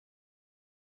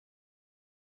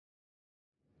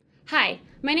Hi,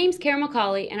 my name's Cara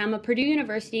McCauley, and I'm a Purdue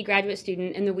University graduate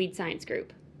student in the Weed Science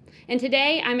group. And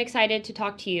today I'm excited to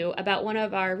talk to you about one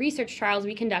of our research trials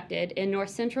we conducted in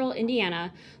north central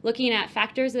Indiana looking at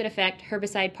factors that affect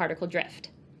herbicide particle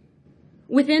drift.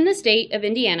 Within the state of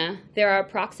Indiana, there are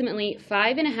approximately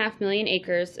 5.5 million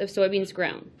acres of soybeans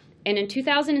grown, and in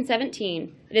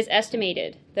 2017, it is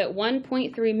estimated that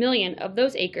 1.3 million of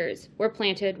those acres were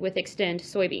planted with Xtend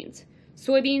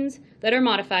soybeans that are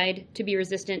modified to be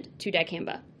resistant to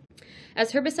dicamba.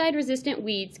 As herbicide-resistant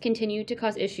weeds continue to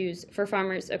cause issues for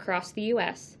farmers across the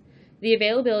U.S., the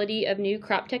availability of new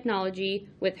crop technology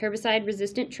with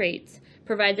herbicide-resistant traits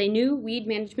provides a new weed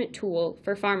management tool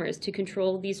for farmers to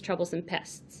control these troublesome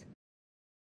pests.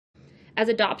 As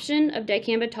adoption of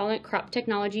dicamba-tolerant crop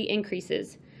technology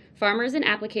increases, farmers and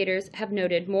applicators have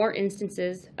noted more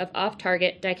instances of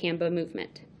off-target dicamba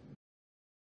movement.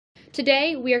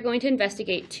 Today, we are going to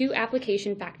investigate two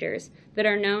application factors that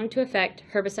are known to affect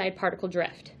herbicide particle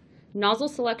drift: nozzle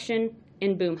selection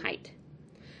and boom height.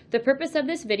 The purpose of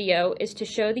this video is to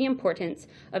show the importance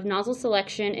of nozzle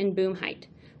selection and boom height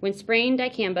when spraying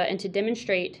dicamba and to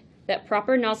demonstrate that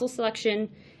proper nozzle selection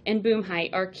and boom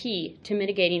height are key to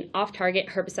mitigating off-target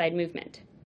herbicide movement.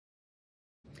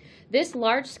 This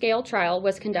large-scale trial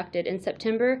was conducted in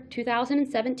September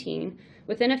 2017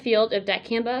 within a field of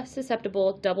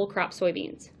dicamba-susceptible double crop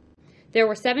soybeans. There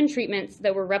were 7 treatments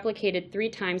that were replicated 3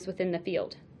 times within the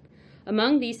field.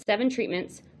 Among these 7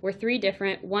 treatments were 3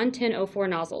 different 11004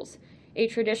 nozzles, a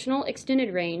traditional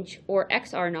extended range or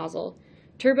XR nozzle,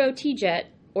 turbo T-jet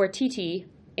or TT,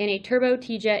 and a turbo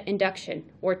T-jet induction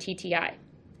or TTI.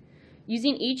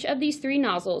 Using each of these 3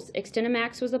 nozzles,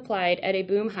 XtendiMax was applied at a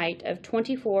boom height of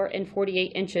 24 and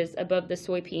 48 inches above the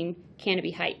soybean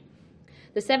canopy height.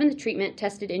 The 7th treatment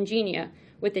tested Ingenia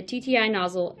with the TTI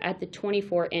nozzle at the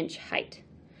 24-inch height.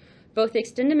 Both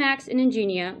XtendiMax and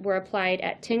Ingenia were applied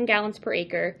at 10 gallons per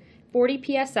acre,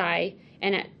 40 psi,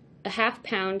 and at a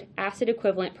half-pound acid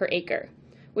equivalent per acre,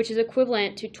 which is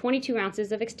equivalent to 22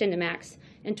 ounces of XtendiMax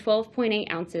and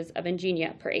 12.8 ounces of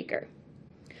Ingenia per acre.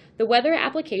 The weather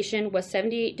application was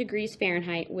 78 degrees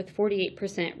Fahrenheit with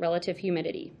 48% relative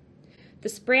humidity. The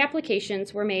spray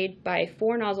applications were made by a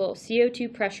 4-nozzle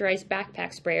CO2 pressurized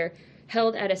backpack sprayer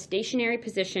held at a stationary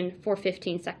position for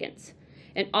 15 seconds,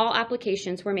 and all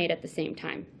applications were made at the same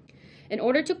time. In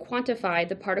order to quantify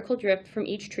the particle drift from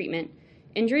each treatment,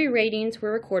 injury ratings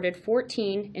were recorded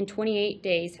 14 and 28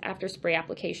 days after spray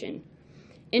application.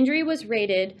 Injury was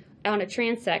rated on a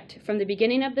transect from the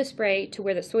beginning of the spray to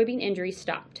where the soybean injury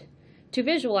stopped. To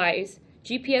visualize,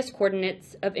 GPS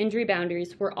coordinates of injury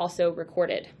boundaries were also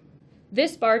recorded.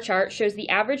 This bar chart shows the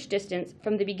average distance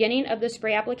from the beginning of the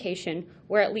spray application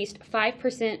where at least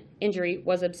 5% injury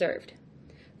was observed.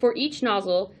 For each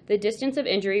nozzle, the distance of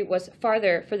injury was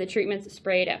farther for the treatments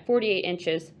sprayed at 48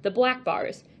 inches, the black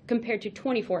bars, compared to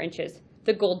 24 inches,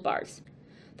 the gold bars.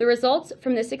 The results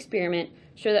from this experiment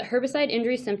show that herbicide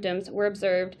injury symptoms were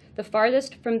observed the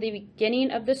farthest from the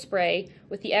beginning of the spray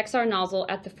with the XR nozzle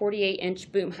at the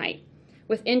 48-inch boom height,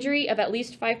 with injury of at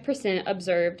least 5%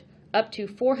 observed up to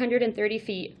 430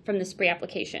 feet from the spray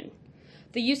application.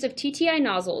 The use of TTI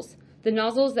nozzles, the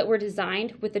nozzles that were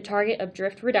designed with the target of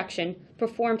drift reduction,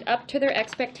 performed up to their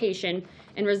expectation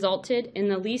and resulted in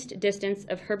the least distance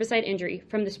of herbicide injury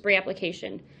from the spray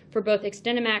application for both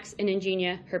XtendiMax and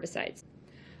Ingenia herbicides.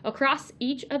 Across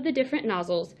each of the different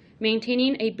nozzles,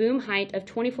 maintaining a boom height of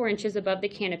 24 inches above the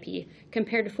canopy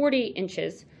compared to 48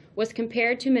 inches was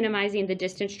compared to minimizing the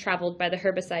distance traveled by the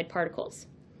herbicide particles.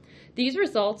 These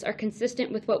results are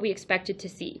consistent with what we expected to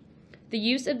see. The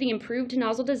use of the improved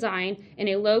nozzle design and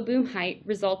a low boom height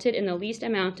resulted in the least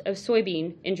amount of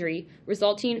soybean injury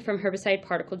resulting from herbicide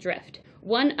particle drift.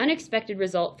 One unexpected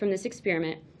result from this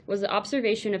experiment was the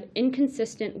observation of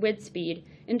inconsistent wind speed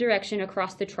and direction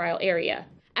across the trial area.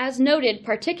 As noted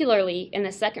particularly in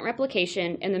the second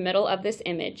replication in the middle of this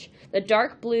image, the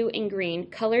dark blue and green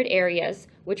colored areas,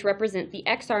 which represent the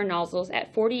XR nozzles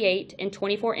at 48 and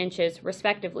 24 inches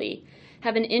respectively,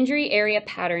 have an injury area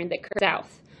pattern that curves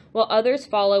south, while others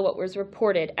follow what was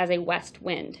reported as a west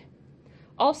wind.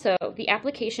 Also, the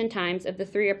application times of the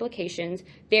 3 applications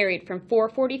varied from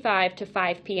 4:45 to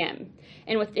 5 p.m.,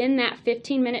 and within that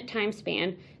 15-minute time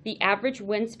span, the average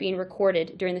wind speed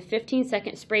recorded during the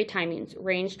 15-second spray timings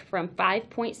ranged from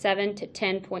 5.7 to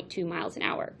 10.2 miles an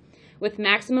hour, with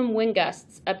maximum wind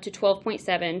gusts up to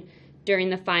 12.7 during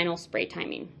the final spray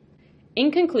timing.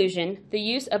 In conclusion, the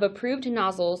use of approved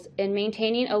nozzles and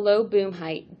maintaining a low boom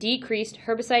height decreased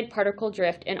herbicide particle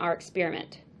drift in our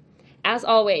experiment. As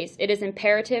always, it is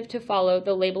imperative to follow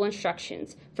the label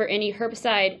instructions for any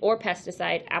herbicide or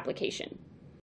pesticide application.